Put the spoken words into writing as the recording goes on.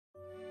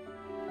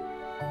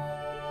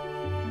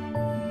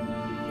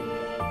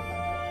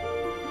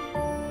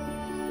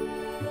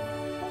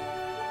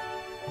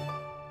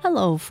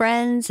Hello,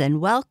 friends,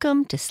 and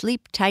welcome to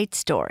Sleep Tight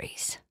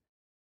Stories.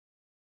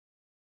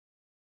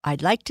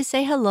 I'd like to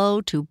say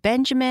hello to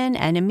Benjamin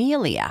and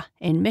Amelia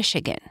in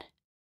Michigan.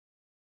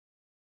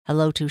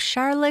 Hello to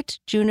Charlotte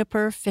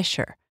Juniper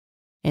Fisher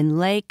in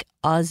Lake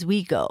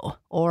Oswego,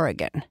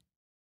 Oregon.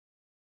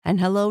 And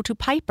hello to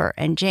Piper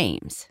and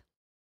James.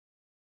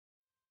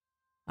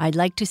 I'd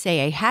like to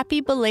say a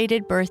happy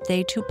belated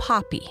birthday to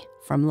Poppy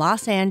from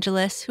Los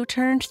Angeles, who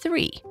turned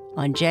 3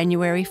 on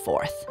January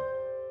 4th.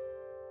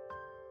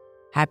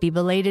 Happy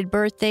belated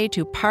birthday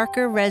to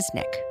Parker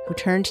Resnick, who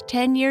turned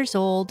 10 years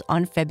old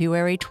on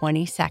February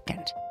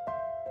 22nd.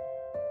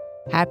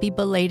 Happy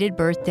belated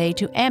birthday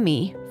to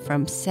Emmy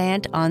from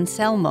San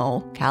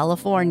Anselmo,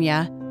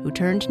 California, who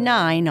turned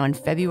 9 on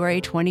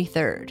February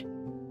 23rd.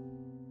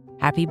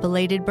 Happy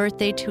belated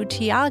birthday to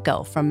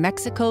Tiago from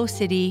Mexico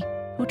City,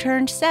 who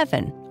turned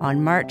 7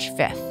 on March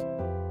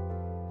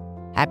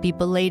 5th. Happy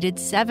belated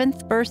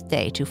 7th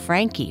birthday to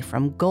Frankie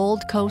from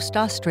Gold Coast,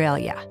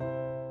 Australia.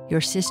 Your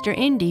sister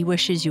Indy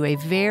wishes you a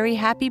very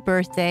happy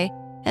birthday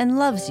and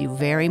loves you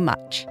very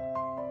much.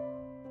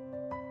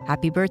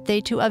 Happy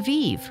birthday to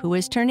Aviv, who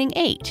is turning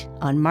 8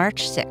 on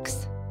March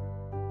 6th.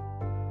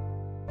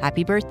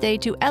 Happy birthday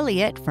to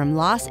Elliot from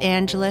Los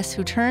Angeles,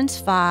 who turns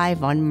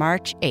 5 on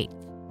March 8th.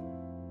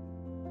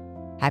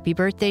 Happy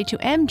birthday to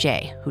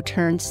MJ, who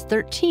turns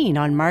 13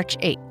 on March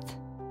 8th.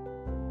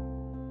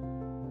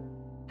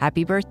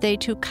 Happy birthday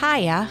to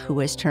Kaya, who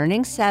is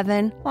turning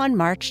 7 on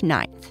March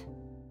 9th.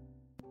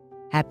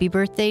 Happy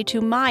birthday to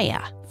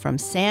Maya from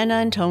San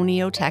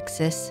Antonio,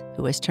 Texas,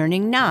 who is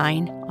turning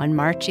 9 on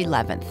March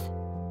 11th.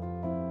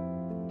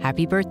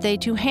 Happy birthday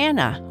to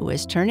Hannah, who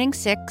is turning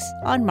 6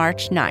 on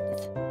March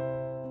 9th.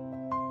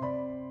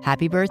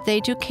 Happy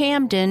birthday to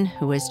Camden,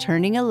 who is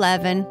turning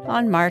 11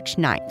 on March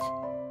 9th.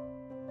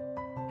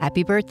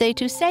 Happy birthday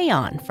to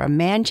Seon from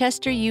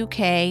Manchester,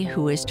 UK,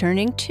 who is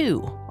turning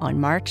 2 on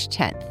March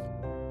 10th.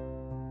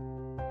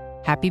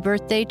 Happy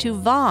birthday to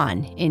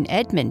Vaughn in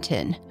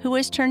Edmonton, who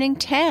is turning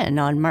 10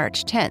 on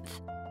March 10th.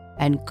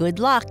 And good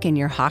luck in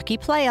your hockey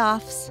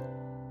playoffs.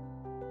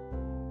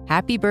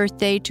 Happy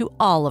birthday to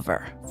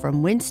Oliver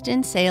from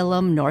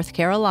Winston-Salem, North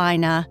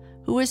Carolina,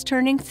 who is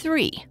turning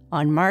 3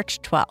 on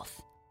March 12th.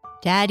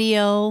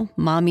 Daddy-O,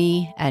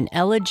 Mommy, and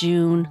Ella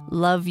June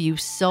love you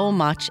so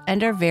much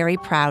and are very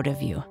proud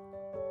of you.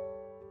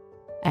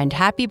 And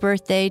happy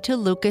birthday to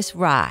Lucas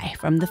Rai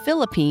from the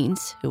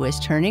Philippines, who is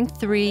turning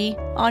 3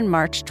 on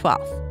March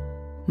 12th.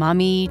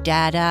 Mommy,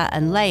 Dada,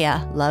 and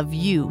Leia love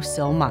you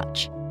so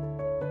much.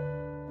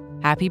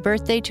 Happy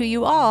birthday to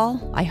you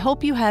all. I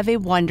hope you have a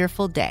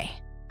wonderful day.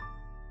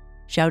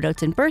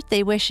 Shoutouts and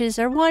birthday wishes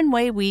are one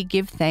way we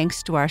give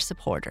thanks to our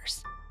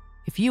supporters.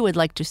 If you would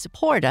like to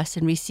support us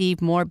and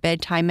receive more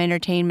bedtime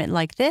entertainment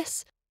like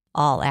this,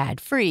 all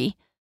ad-free,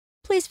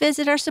 please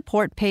visit our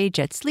support page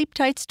at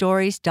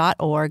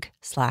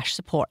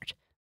sleeptightstories.org/support.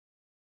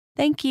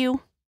 Thank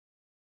you.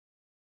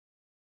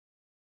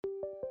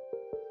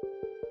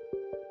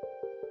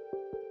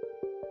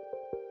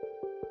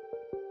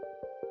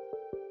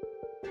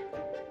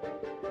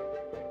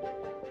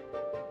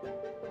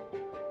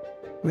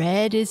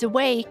 Red is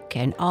awake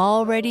and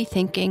already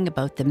thinking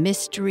about the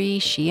mystery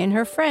she and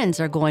her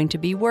friends are going to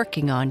be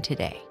working on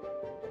today.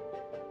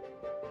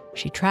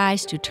 She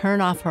tries to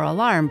turn off her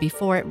alarm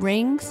before it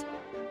rings,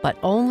 but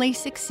only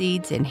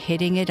succeeds in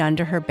hitting it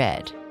under her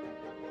bed.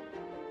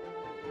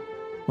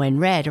 When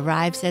Red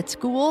arrives at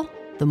school,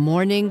 the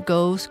morning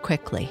goes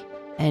quickly,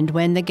 and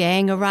when the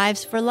gang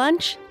arrives for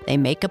lunch, they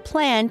make a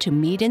plan to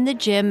meet in the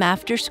gym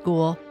after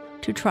school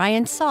to try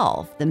and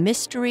solve the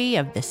mystery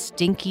of the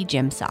stinky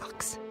gym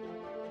socks.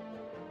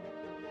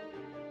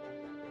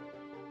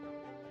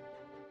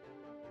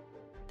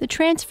 The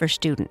Transfer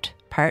Student,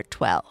 Part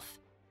 12.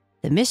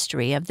 The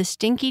Mystery of the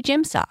Stinky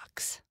Gym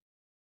Socks.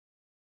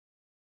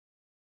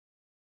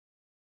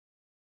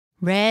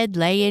 Red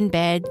lay in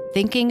bed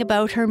thinking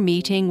about her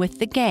meeting with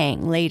the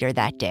gang later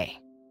that day.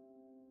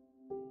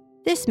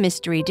 This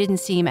mystery didn't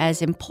seem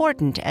as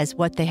important as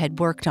what they had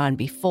worked on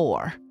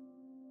before.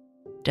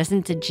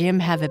 Doesn't the gym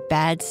have a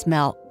bad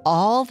smell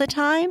all the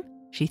time?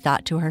 She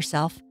thought to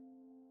herself.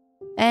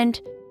 And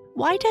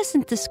why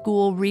doesn't the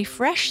school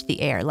refresh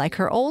the air like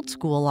her old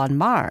school on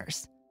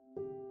Mars?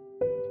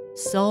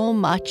 So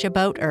much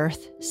about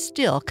Earth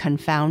still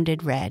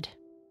confounded Red.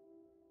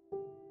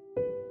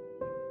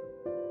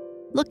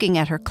 Looking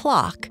at her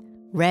clock,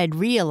 Red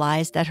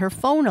realized that her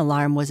phone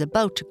alarm was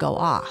about to go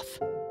off.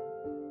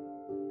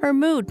 Her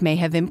mood may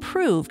have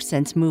improved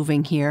since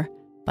moving here,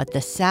 but the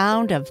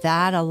sound of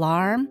that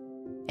alarm,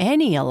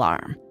 any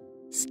alarm,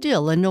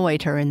 still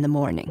annoyed her in the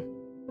morning.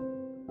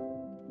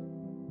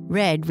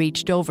 Red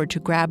reached over to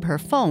grab her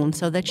phone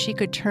so that she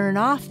could turn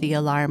off the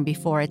alarm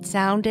before it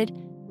sounded,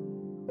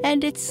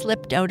 and it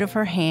slipped out of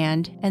her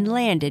hand and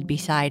landed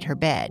beside her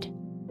bed.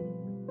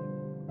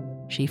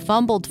 She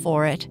fumbled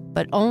for it,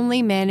 but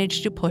only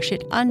managed to push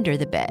it under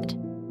the bed,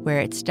 where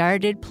it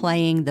started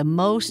playing the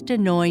most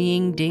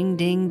annoying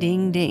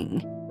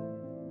ding-ding-ding-ding.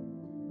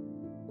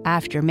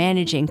 After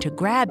managing to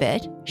grab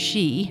it,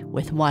 she,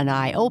 with one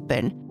eye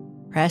open,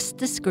 pressed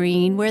the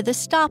screen where the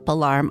stop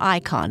alarm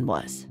icon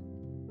was.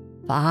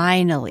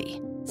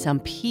 Finally, some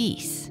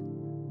peace.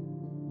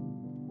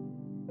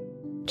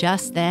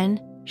 Just then,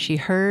 she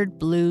heard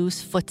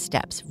Blue's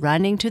footsteps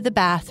running to the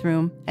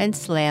bathroom and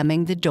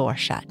slamming the door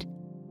shut.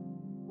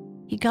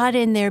 He got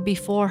in there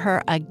before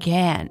her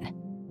again.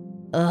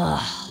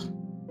 Ugh.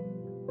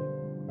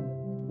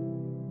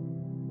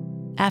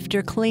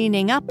 After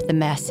cleaning up the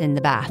mess in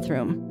the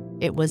bathroom,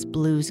 it was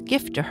Blue's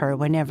gift to her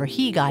whenever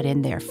he got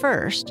in there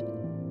first,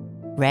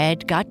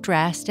 Red got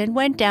dressed and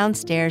went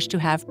downstairs to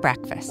have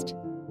breakfast.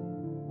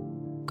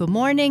 "Good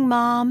morning,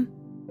 Mom."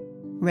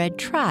 Red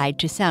tried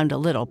to sound a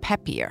little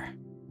peppier.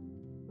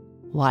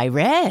 "Why,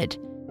 Red,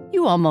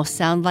 you almost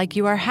sound like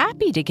you are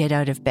happy to get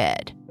out of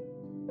bed.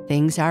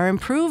 Things are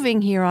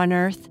improving here on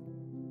Earth.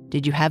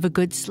 Did you have a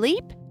good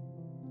sleep?"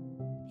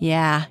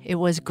 "Yeah, it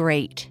was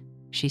great,"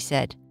 she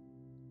said,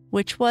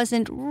 which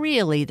wasn't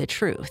really the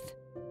truth.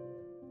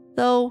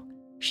 Though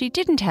she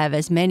didn't have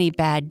as many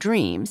bad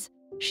dreams,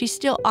 she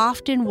still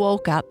often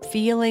woke up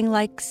feeling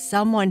like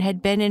someone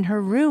had been in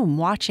her room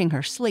watching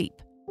her sleep.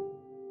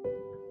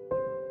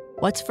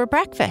 "What's for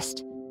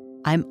breakfast?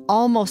 I'm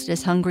almost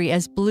as hungry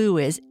as Blue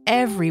is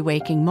every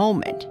waking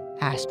moment,"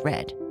 asked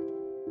Red.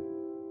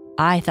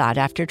 "I thought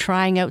after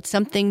trying out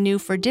something new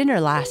for dinner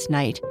last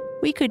night,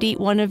 we could eat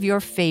one of your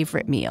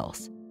favorite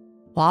meals.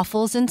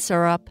 Waffles and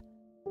syrup,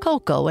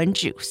 cocoa and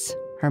juice,"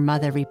 her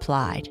mother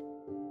replied.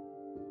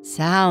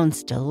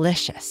 "Sounds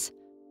delicious.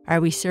 Are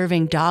we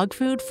serving dog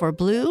food for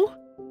Blue?"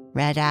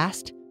 Red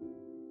asked.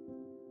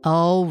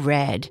 "Oh,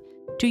 Red,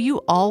 do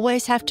you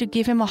always have to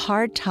give him a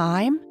hard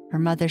time?" her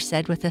mother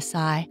said with a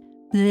sigh.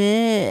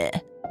 "Bleh,"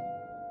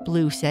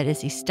 Blue said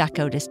as he stuck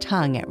out his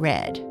tongue at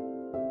Red.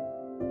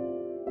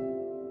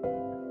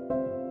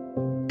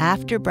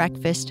 After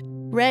breakfast,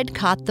 Red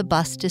caught the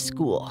bus to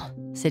school,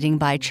 sitting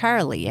by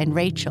Charlie and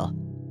Rachel,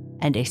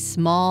 and a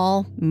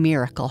small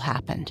miracle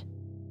happened.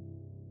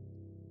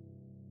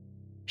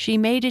 She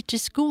made it to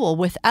school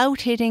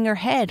without hitting her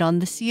head on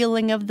the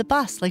ceiling of the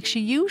bus like she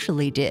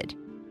usually did.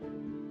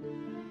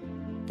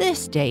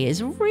 This day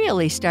is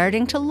really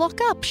starting to look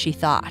up, she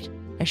thought,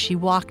 as she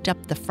walked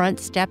up the front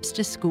steps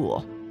to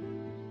school.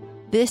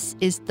 This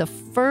is the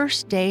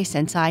first day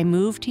since I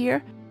moved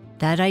here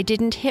that I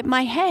didn't hit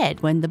my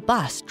head when the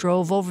bus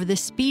drove over the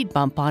speed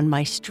bump on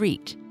my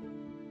street.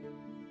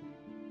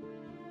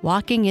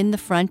 Walking in the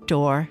front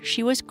door,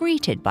 she was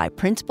greeted by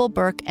Principal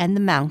Burke and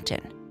the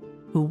Mountain,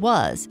 who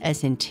was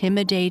as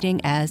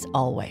intimidating as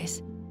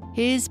always.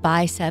 His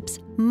biceps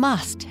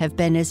must have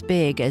been as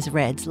big as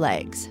Red's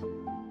legs.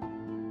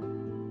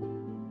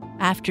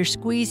 After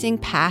squeezing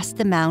past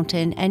the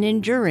Mountain and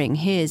enduring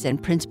his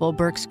and Principal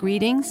Burke's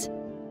greetings,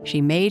 she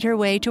made her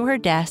way to her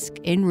desk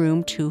in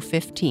room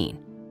 215,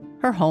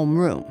 her home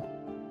room.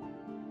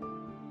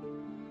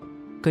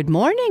 "Good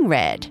morning,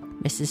 Red,"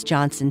 Mrs.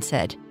 Johnson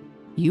said.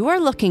 "You are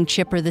looking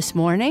chipper this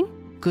morning.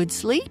 Good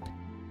sleep?"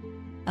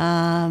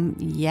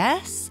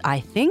 Yes, I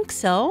think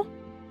so."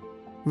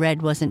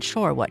 Red wasn't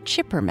sure what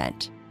chipper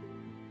meant.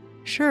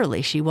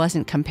 Surely she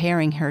wasn't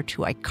comparing her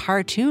to a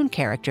cartoon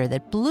character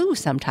that Blue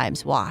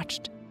sometimes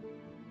watched.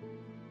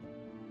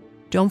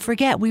 "Don't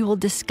forget we will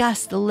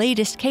discuss the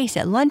latest case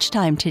at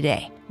lunchtime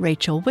today,"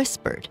 Rachel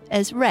whispered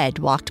as Red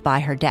walked by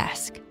her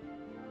desk.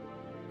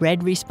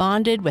 Red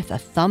responded with a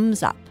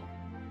thumbs up,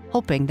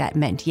 hoping that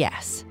meant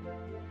yes.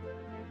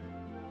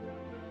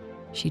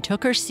 She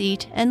took her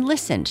seat and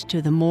listened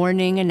to the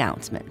morning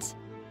announcements.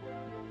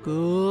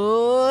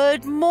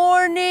 "Good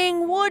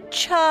morning,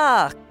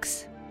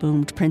 woodchucks,"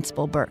 boomed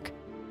Principal Burke.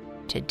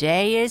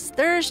 "Today is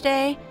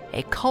Thursday,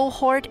 a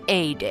Cohort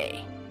A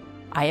day.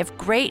 I have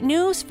great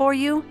news for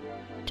you.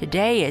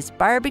 Today is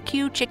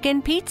barbecue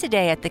chicken pizza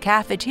day at the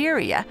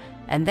cafeteria,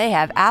 and they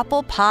have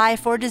apple pie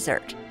for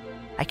dessert.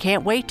 I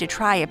can't wait to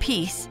try a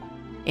piece.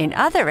 In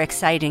other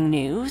exciting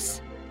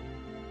news..."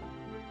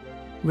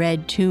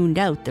 Red tuned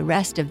out the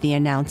rest of the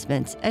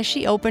announcements as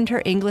she opened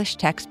her English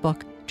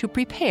textbook to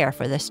prepare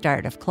for the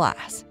start of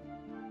class.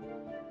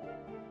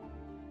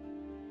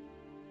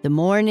 The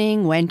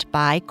morning went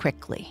by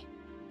quickly,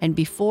 and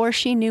before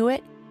she knew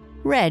it,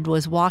 Red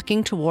was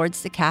walking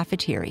towards the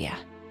cafeteria.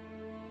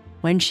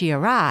 When she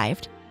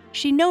arrived,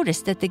 she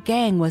noticed that the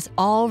gang was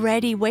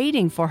already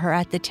waiting for her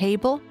at the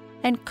table,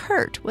 and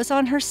Kurt was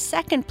on her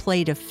second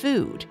plate of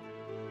food.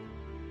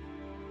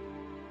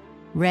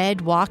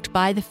 Red walked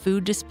by the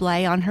food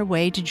display on her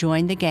way to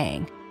join the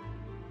gang.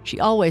 She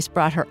always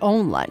brought her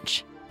own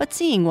lunch, but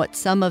seeing what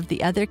some of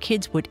the other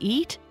kids would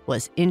eat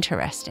was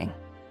interesting.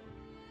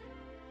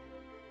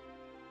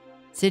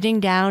 Sitting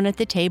down at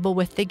the table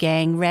with the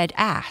gang, Red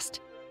asked,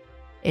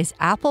 "Is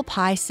apple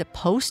pie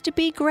supposed to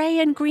be gray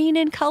and green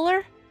in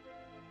color?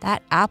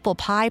 That apple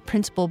pie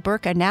Principal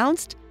Burke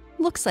announced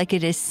looks like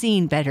it has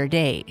seen better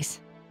days."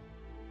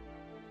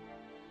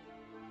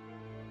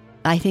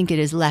 "I think it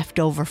is left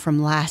over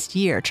from last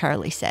year,"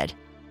 Charlie said.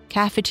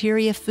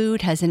 "Cafeteria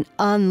food has an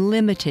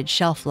unlimited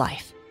shelf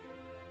life."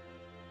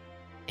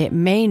 "It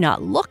may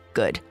not look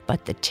good,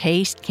 but the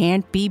taste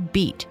can't be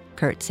beat,"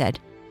 Kurt said.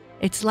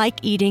 "It's like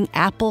eating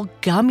apple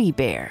gummy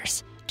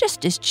bears.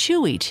 just as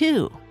chewy,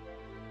 too.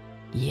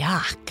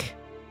 Yuck,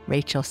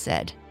 Rachel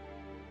said.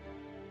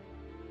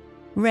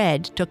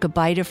 Red took a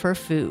bite of her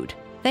food,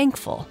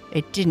 thankful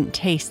it didn't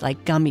taste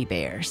like gummy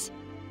bears.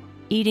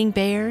 Eating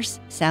bears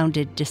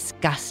sounded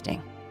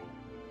disgusting.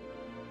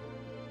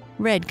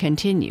 Red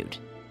continued,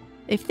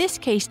 "If this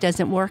case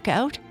doesn't work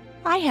out,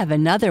 I have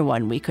another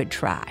one we could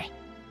try.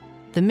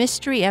 The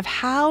mystery of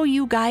how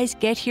you guys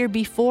get here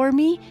before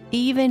me,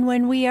 even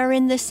when we are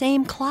in the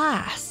same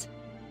class."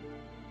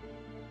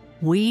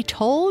 "We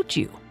told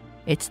you.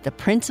 It's the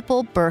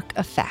Principal Burke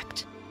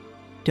effect.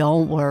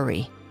 Don't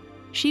worry.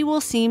 She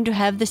will seem to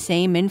have the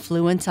same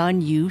influence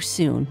on you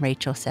soon,"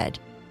 Rachel said.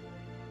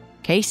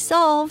 "Case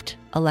solved,"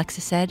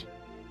 Alexa said.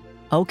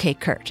 "Okay,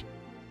 Kurt.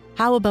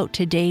 How about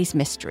today's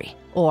mystery?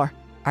 Or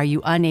are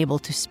you unable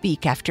to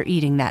speak after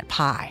eating that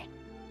pie?"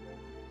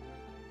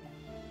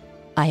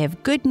 "I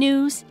have good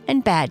news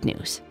and bad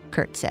news,"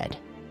 Kurt said.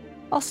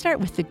 "I'll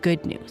start with the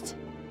good news.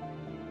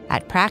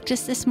 At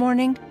practice this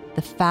morning,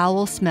 the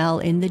foul smell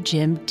in the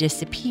gym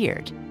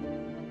disappeared.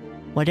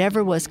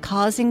 Whatever was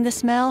causing the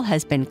smell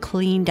has been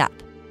cleaned up.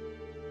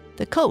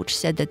 The coach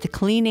said that the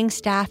cleaning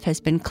staff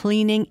has been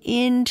cleaning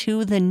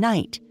into the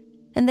night,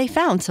 and they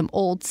found some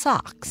old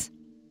socks.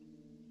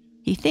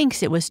 He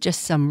thinks it was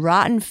just some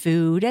rotten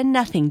food and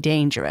nothing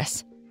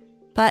dangerous.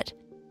 But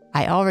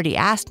I already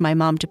asked my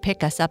mom to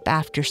pick us up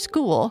after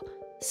school,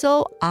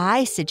 so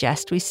I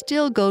suggest we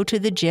still go to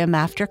the gym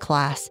after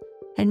class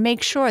and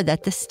make sure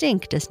that the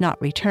stink does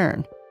not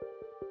return."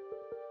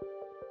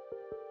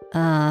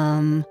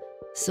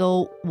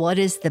 So what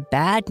is the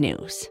bad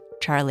news?"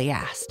 Charlie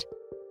asked.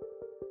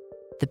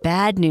 "The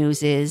bad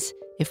news is,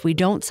 if we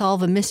don't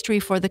solve a mystery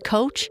for the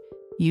coach,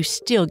 you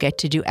still get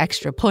to do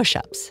extra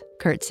push-ups,"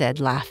 Kurt said,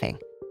 laughing.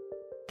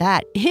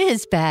 "That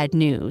is bad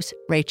news,"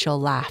 Rachel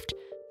laughed.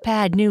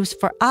 "Bad news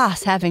for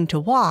us having to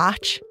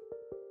watch."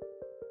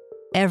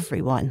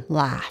 Everyone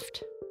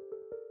laughed.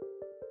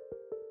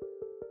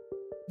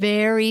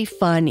 "Very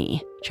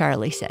funny,"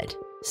 Charlie said.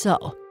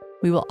 "So,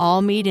 we will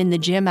all meet in the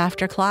gym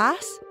after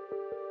class?"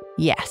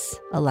 "Yes,"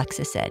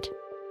 Alexa said.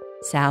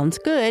 "Sounds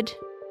good."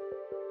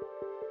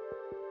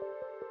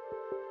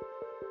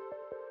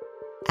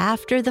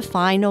 After the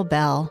final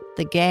bell,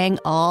 the gang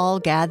all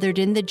gathered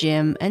in the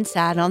gym and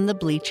sat on the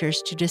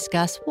bleachers to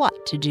discuss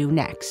what to do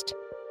next.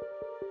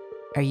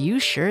 "Are you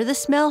sure the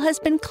smell has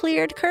been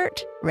cleared,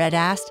 Kurt?" Red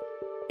asked.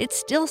 "It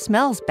still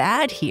smells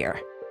bad here."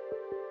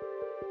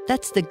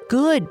 "That's the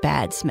good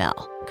bad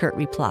smell," Kurt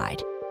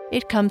replied.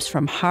 "It comes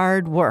from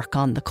hard work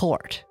on the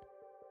court."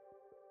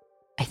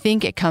 "I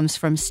think it comes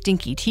from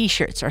stinky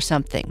t-shirts or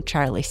something,"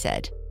 Charlie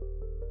said.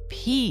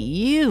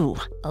 "P.U.,"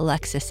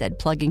 Alexa said,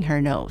 plugging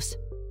her nose.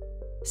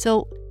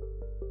 "So,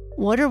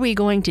 what are we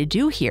going to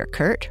do here,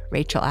 Kurt?"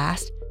 Rachel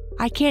asked.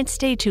 "I can't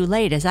stay too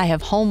late as I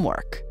have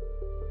homework."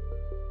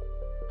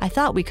 "I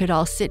thought we could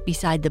all sit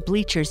beside the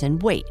bleachers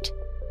and wait.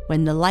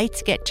 When the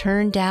lights get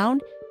turned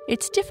down,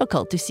 it's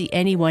difficult to see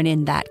anyone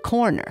in that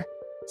corner.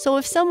 So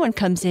if someone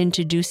comes in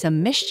to do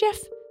some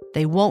mischief,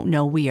 they won't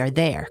know we are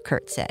there,"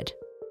 Kurt said.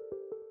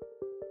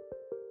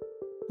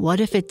 "What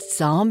if it's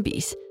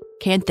zombies?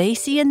 Can't they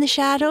see in the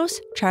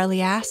shadows?"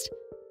 Charlie asked.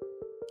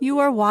 "You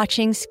are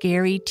watching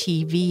scary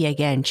TV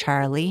again,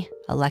 Charlie,"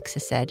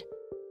 Alexa said.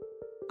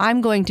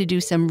 "I'm going to do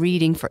some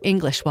reading for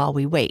English while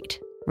we wait,"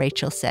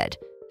 Rachel said,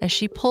 as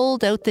she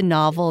pulled out the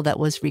novel that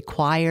was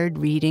required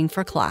reading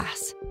for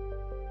class.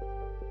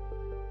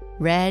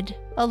 Red,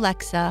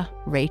 Alexa,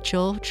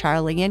 Rachel,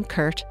 Charlie, and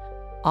Kurt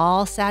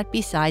all sat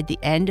beside the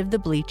end of the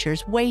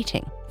bleachers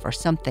waiting for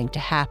something to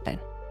happen.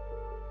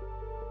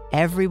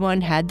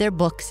 Everyone had their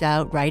books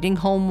out, writing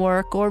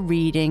homework or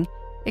reading,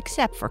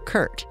 except for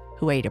Kurt,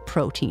 who ate a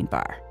protein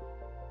bar.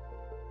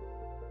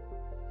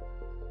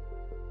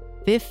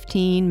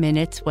 15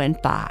 minutes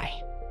went by.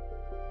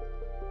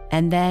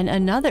 And then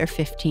another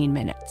 15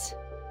 minutes.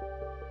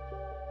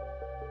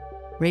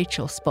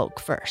 Rachel spoke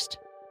first.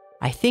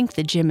 "I think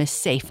the gym is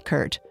safe,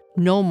 Kurt.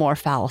 No more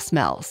foul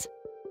smells."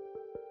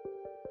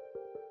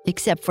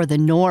 "Except for the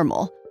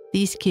normal,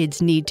 these kids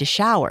need to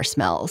shower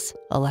smells,"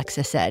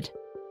 Alexa said.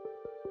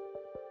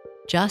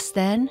 Just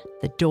then,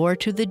 the door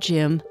to the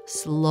gym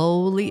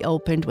slowly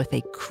opened with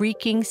a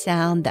creaking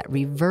sound that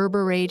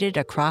reverberated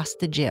across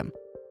the gym.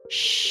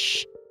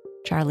 "Shh,"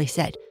 Charlie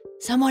said.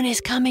 "Someone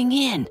is coming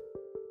in."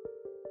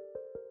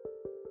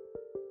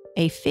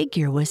 A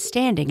figure was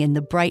standing in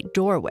the bright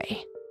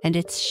doorway, and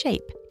its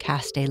shape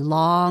cast a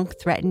long,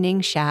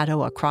 threatening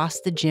shadow across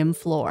the gym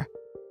floor.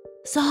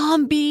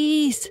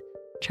 "Zombies!"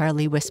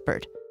 Charlie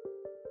whispered.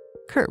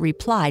 Kurt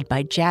replied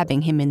by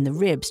jabbing him in the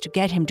ribs to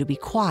get him to be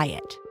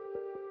quiet.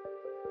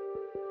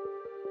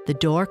 The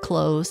door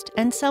closed,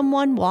 and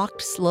someone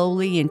walked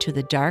slowly into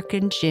the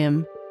darkened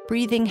gym,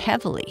 breathing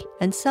heavily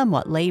and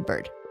somewhat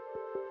labored.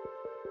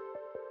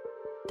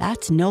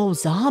 "That's no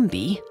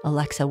zombie,"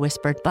 Alexa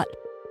whispered, "but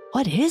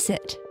what is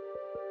it?"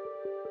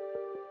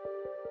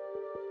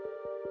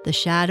 The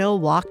shadow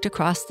walked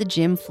across the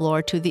gym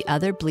floor to the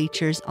other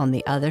bleachers on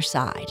the other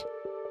side.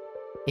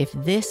 If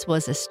this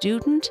was a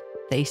student,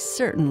 they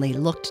certainly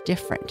looked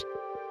different.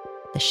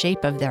 The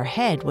shape of their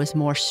head was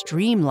more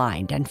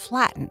streamlined and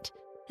flattened,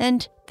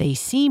 and they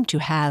seemed to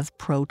have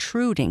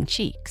protruding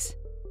cheeks.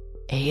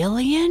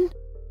 "Alien?"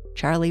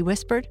 Charlie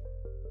whispered.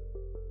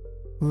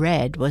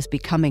 Red was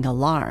becoming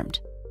alarmed.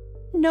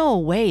 No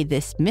way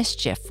this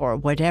mischief or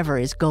whatever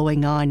is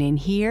going on in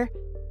here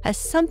has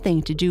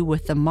something to do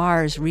with the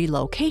Mars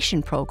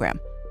relocation program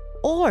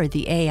or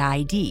the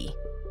AID.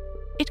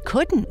 It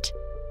couldn't.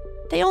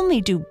 They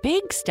only do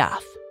big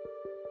stuff.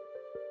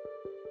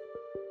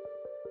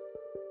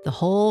 The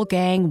whole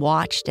gang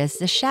watched as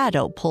the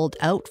shadow pulled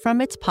out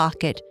from its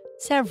pocket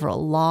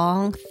several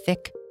long,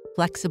 thick,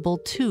 flexible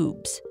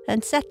tubes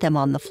and set them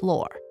on the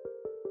floor.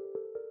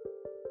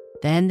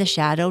 Then the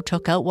shadow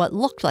took out what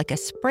looked like a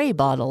spray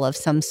bottle of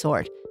some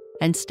sort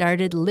and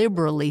started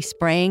liberally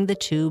spraying the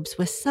tubes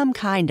with some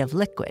kind of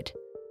liquid.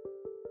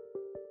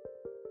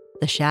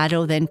 The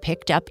shadow then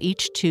picked up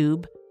each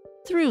tube,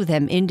 threw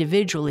them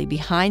individually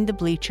behind the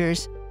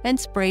bleachers, and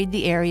sprayed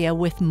the area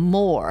with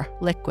more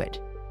liquid.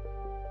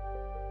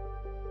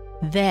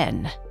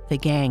 Then the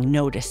gang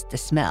noticed the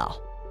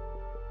smell.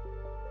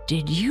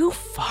 "Did you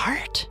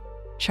fart?"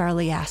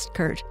 Charlie asked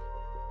Kurt.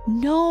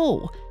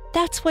 "No,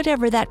 that's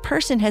whatever that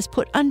person has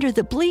put under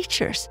the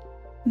bleachers.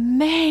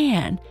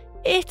 Man,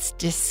 it's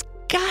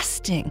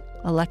disgusting,"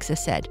 Alexa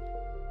said.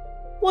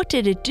 "What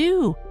did it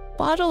do?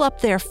 Bottle up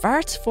their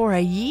farts for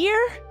a year?"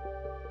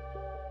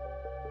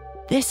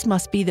 "This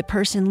must be the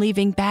person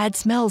leaving bad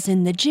smells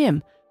in the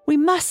gym. We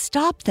must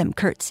stop them,"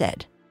 Kurt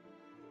said.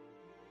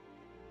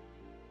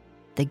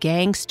 The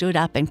gang stood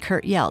up and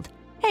Kurt yelled,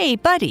 "Hey,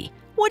 buddy,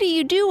 what are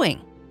you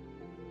doing?"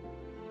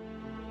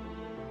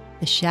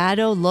 The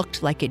shadow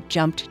looked like it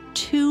jumped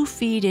 2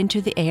 feet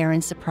into the air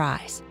in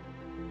surprise.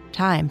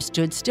 Time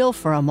stood still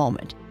for a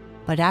moment,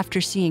 but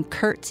after seeing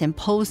Kurt's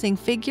imposing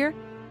figure,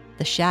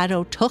 the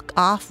shadow took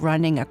off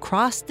running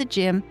across the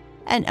gym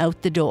and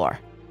out the door.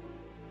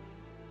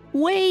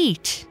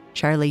 "Wait!"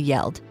 Charlie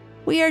yelled.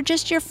 "We are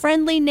just your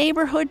friendly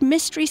neighborhood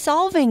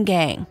mystery-solving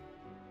gang."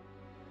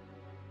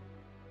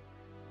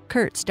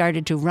 Kurt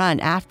started to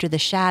run after the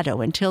shadow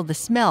until the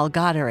smell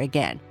got her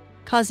again,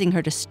 causing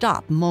her to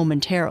stop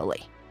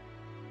momentarily.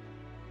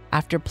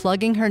 After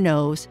plugging her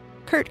nose,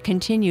 Kurt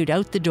continued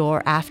out the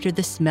door after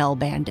the smell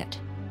bandit.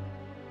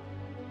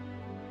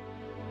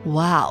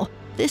 "Wow,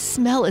 this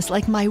smell is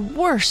like my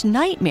worst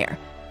nightmare.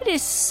 It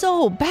is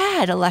so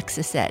bad,"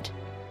 Alexa said.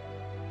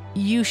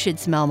 "You should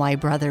smell my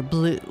brother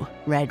Blue,"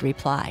 Red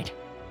replied.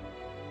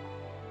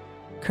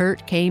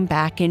 Kurt came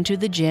back into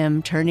the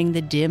gym, turning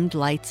the dimmed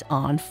lights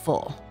on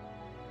full.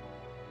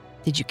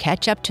 "Did you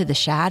catch up to the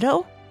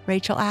shadow?"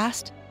 Rachel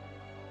asked.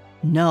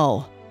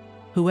 "No.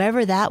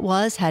 Whoever that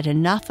was had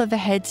enough of a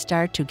head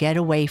start to get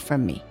away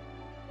from me.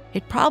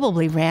 It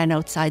probably ran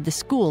outside the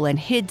school and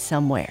hid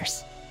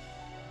somewheres."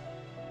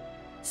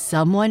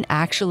 "Someone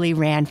actually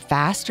ran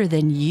faster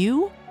than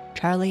you?"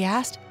 Charlie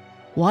asked.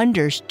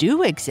 "Wonders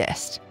do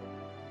exist."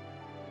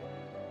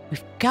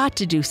 "We've got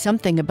to do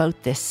something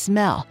about this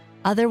smell.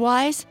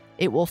 Otherwise,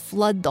 it will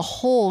flood the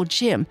whole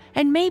gym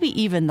and maybe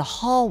even the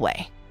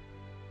hallway."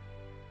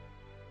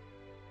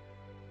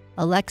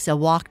 Alexa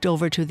walked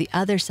over to the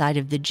other side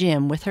of the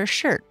gym with her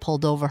shirt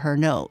pulled over her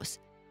nose.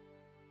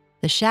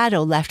 "The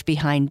shadow left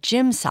behind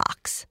gym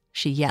socks,"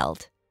 she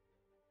yelled.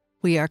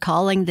 "We are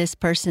calling this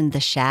person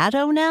the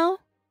Shadow now?"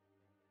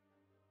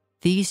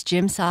 "These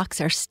gym socks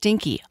are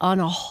Stinky on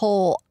a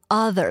whole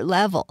other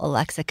level,"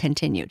 Alexa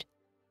continued.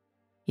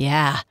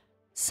 "Yeah,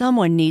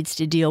 someone needs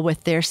to deal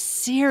with their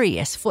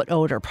serious foot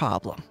odor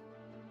problem."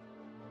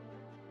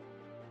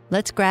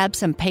 "Let's grab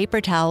some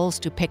paper towels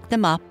to pick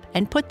them up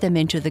and put them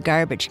into the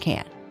garbage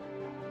can.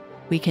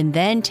 We can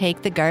then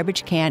take the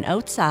garbage can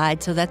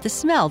outside so that the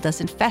smell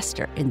doesn't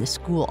fester in the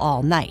school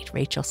all night,"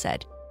 Rachel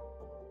said.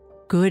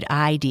 "Good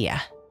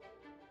idea."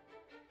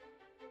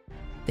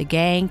 The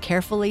gang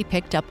carefully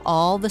picked up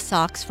all the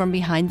socks from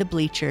behind the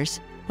bleachers,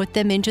 put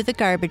them into the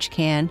garbage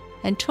can,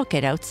 and took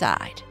it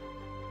outside.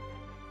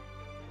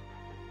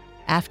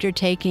 After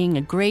taking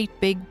a great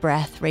big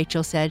breath,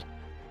 Rachel said,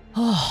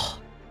 "Oh,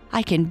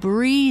 I can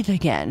breathe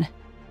again."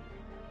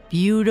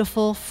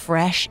 "Beautiful,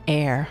 fresh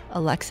air,"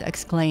 Alexa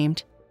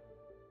exclaimed.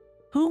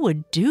 "Who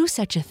would do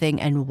such a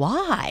thing and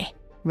why?"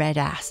 Red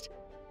asked.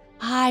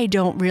 "I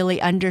don't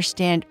really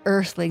understand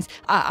earthlings,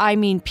 I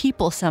mean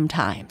people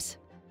sometimes."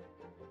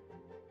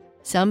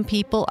 "Some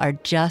people are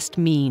just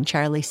mean,"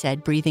 Charlie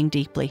said, breathing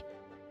deeply.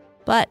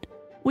 "But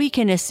we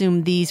can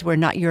assume these were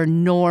not your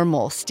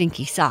normal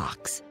stinky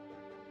socks.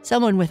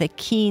 Someone with a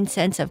keen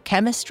sense of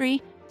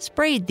chemistry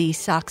sprayed these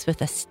socks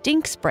with a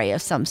stink spray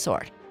of some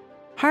sort.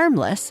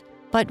 Harmless,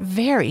 but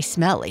very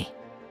smelly."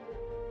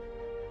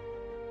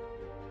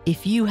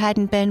 "If you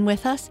hadn't been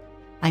with us,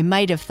 I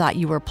might have thought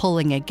you were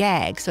pulling a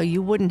gag so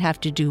you wouldn't have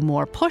to do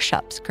more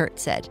push-ups," Kurt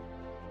said.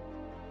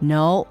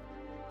 "No,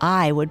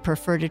 I would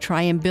prefer to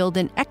try and build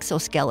an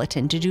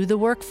exoskeleton to do the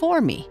work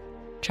for me,"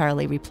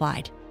 Charlie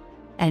replied.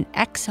 "An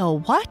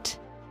exo what?"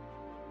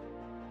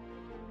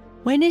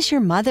 "When is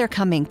your mother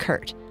coming,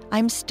 Kurt?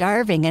 I'm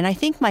starving and I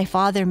think my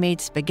father made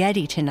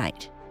spaghetti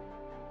tonight."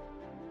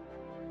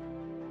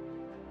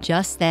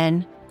 Just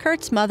then,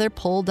 Kurt's mother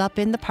pulled up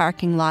in the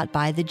parking lot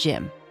by the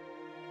gym.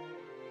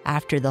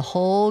 After the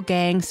whole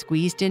gang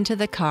squeezed into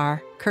the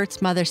car,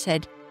 Kurt's mother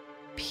said,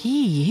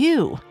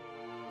 "P.U.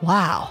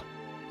 Wow,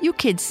 you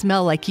kids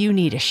smell like you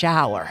need a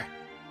shower."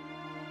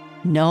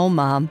 "No,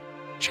 Mom,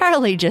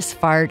 Charlie just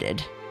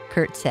farted,"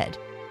 Kurt said,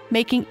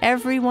 making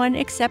everyone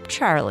except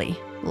Charlie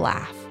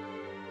laugh.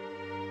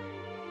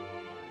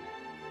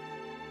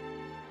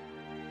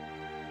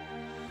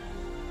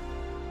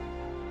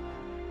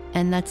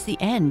 And that's the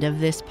end of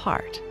this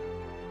part.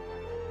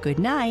 Good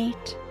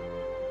night.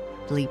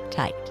 Sleep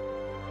tight.